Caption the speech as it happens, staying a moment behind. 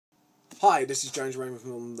Hi, this is James Raymond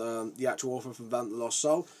from the actual author from Vamp the Lost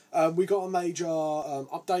Soul. We got a major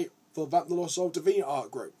update for Vamp the Lost Soul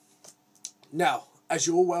DeviantArt group. Now, as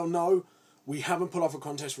you all well know, we haven't put off a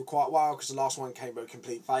contest for quite a while because the last one came to a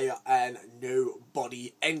complete failure and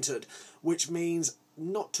nobody entered, which means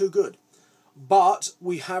not too good. But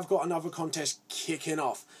we have got another contest kicking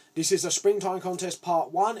off. This is a Springtime Contest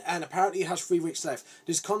Part 1 and apparently it has 3 weeks left.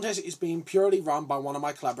 This contest is being purely run by one of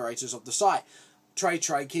my collaborators of the site, Trey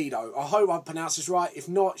Keto. I hope I pronounced this right. If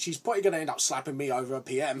not, she's probably going to end up slapping me over a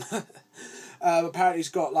PM. Apparently it's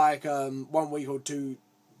got like 1 week or 2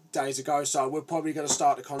 days ago, so we're probably going to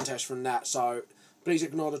start the contest from that. So please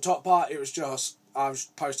ignore the top part. It was just, I was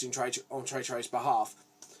posting on Trey's behalf.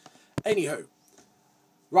 Anywho,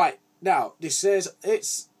 right, now this says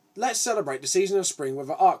let's celebrate the season of spring with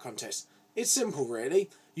an art contest. It's simple really.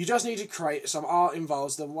 You just need to create some art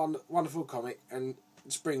involves the wonderful comic and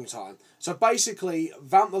springtime. So basically,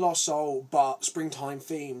 Vamp the Lost Soul, but springtime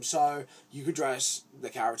theme. So you could dress the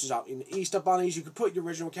characters up in Easter bunnies. You could put your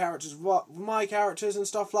original characters, my characters and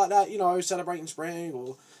stuff like that. You know, celebrating spring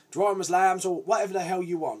or draw them as lambs or whatever the hell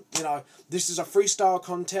you want. You know, this is a freestyle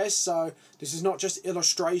contest, so this is not just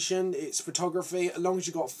illustration. It's photography. As long as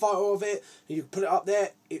you got a photo of it and you can put it up there,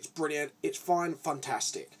 it's brilliant. It's fine,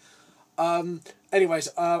 fantastic. Anyways,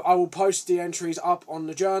 I will post the entries up on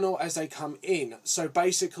the journal as they come in. So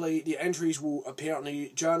basically, the entries will appear on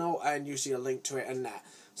the journal and you see a link to it and that.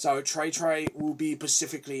 So Trey will be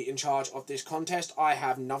specifically in charge of this contest. I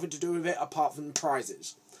have nothing to do with it apart from the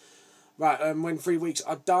prizes. Right, when 3 weeks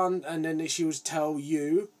are done, and then she will tell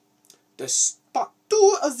you the start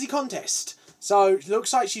of the contest. So it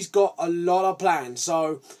looks like she's got a lot of plans.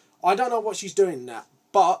 So I don't know what she's doing now.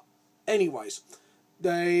 But anyways,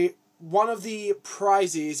 one of the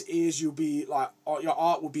prizes is you'll be like, your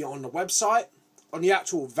art will be on the website, on the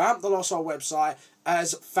actual Vamp the Lost Soul website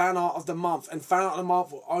as fan art of the month, and fan art of the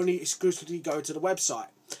month will only exclusively go to the website,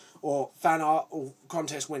 or fan art or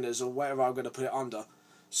contest winners or whatever I'm going to put it under.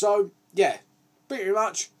 So yeah, pretty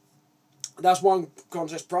much that's one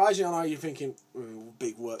contest prize. You know, you're thinking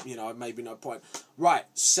big work, you know, maybe no point. Right,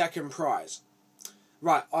 second prize.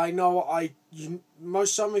 Right, I know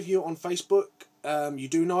some of you on Facebook. You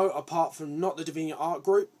do know, apart from not the DeviantArt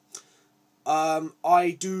group,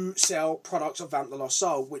 I do sell products of Vamp the Lost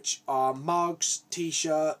Soul, which are mugs,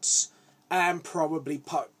 t-shirts, and probably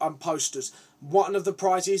posters. One of the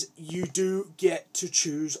prizes, you do get to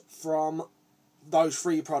choose from those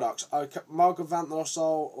 3 products. A mug of Vamp the Lost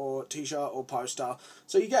Soul, or t-shirt, or poster.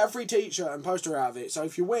 So you get a free t-shirt and poster out of it. So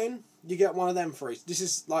if you win, you get one of them free. This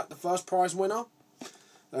is like the first prize winner.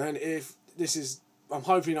 And if this is... I'm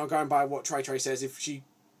hoping I'm going by what Trey says. If she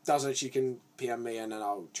doesn't, she can PM me and then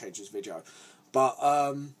I'll change this video. But,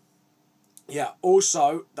 yeah.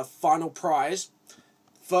 Also, the final prize.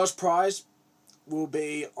 First prize will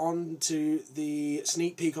be on to the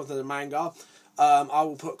sneak peek of the manga. I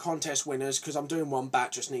will put contest winners because I'm doing 1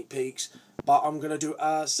 batch of sneak peeks. But I'm going to do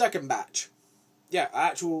a second batch. Yeah,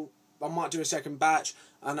 I might do a second batch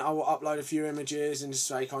and I will upload a few images and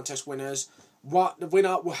say contest winners. The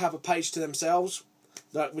winner will have a page to themselves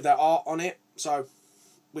with their art on it, so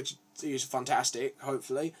which is fantastic,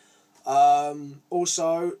 hopefully.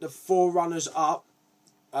 Also, the 4 runners up,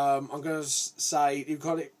 I'm going to say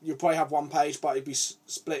you'll probably have 1 page, but it'll be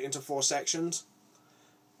split into 4 sections,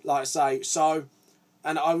 like I say. So,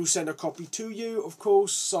 and I will send a copy to you, of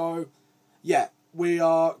course. So, yeah, we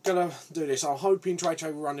are going to do this. I'm hoping Trey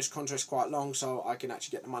will run this contest quite long, so I can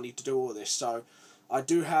actually get the money to do all this. So, I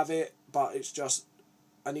do have it, but it's just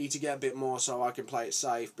I need to get a bit more so I can play it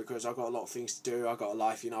safe because I've got a lot of things to do. I've got a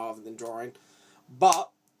life, you know, other than drawing.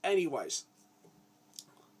 But, anyways,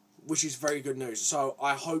 which is very good news. So,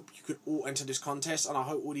 I hope you could all enter this contest and I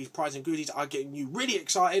hope all these prizes and goodies are getting you really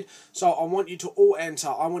excited. So, I want you to all enter.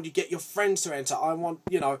 I want you to get your friends to enter. I want,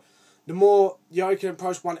 you know, the more, you know, you can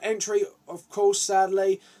post 1 entry, of course,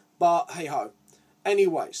 sadly. But, hey-ho.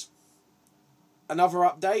 Anyways, another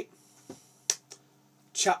update.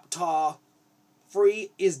 Chapter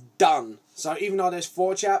 3 is done. So even though there's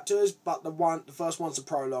 4 chapters, but the first one's a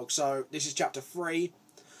prologue. So this is chapter 3,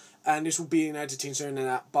 and this will be in editing soon and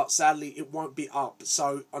that. But sadly, it won't be up.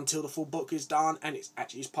 So until the full book is done and it's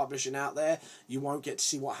actually publishing out there, you won't get to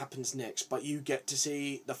see what happens next. But you get to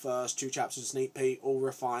see the first 2 chapters of sneak peek, all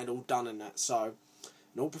refined, all done and that. So,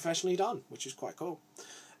 and all professionally done, which is quite cool.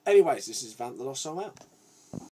 Anyways, this is Vamp the Lost Soul out.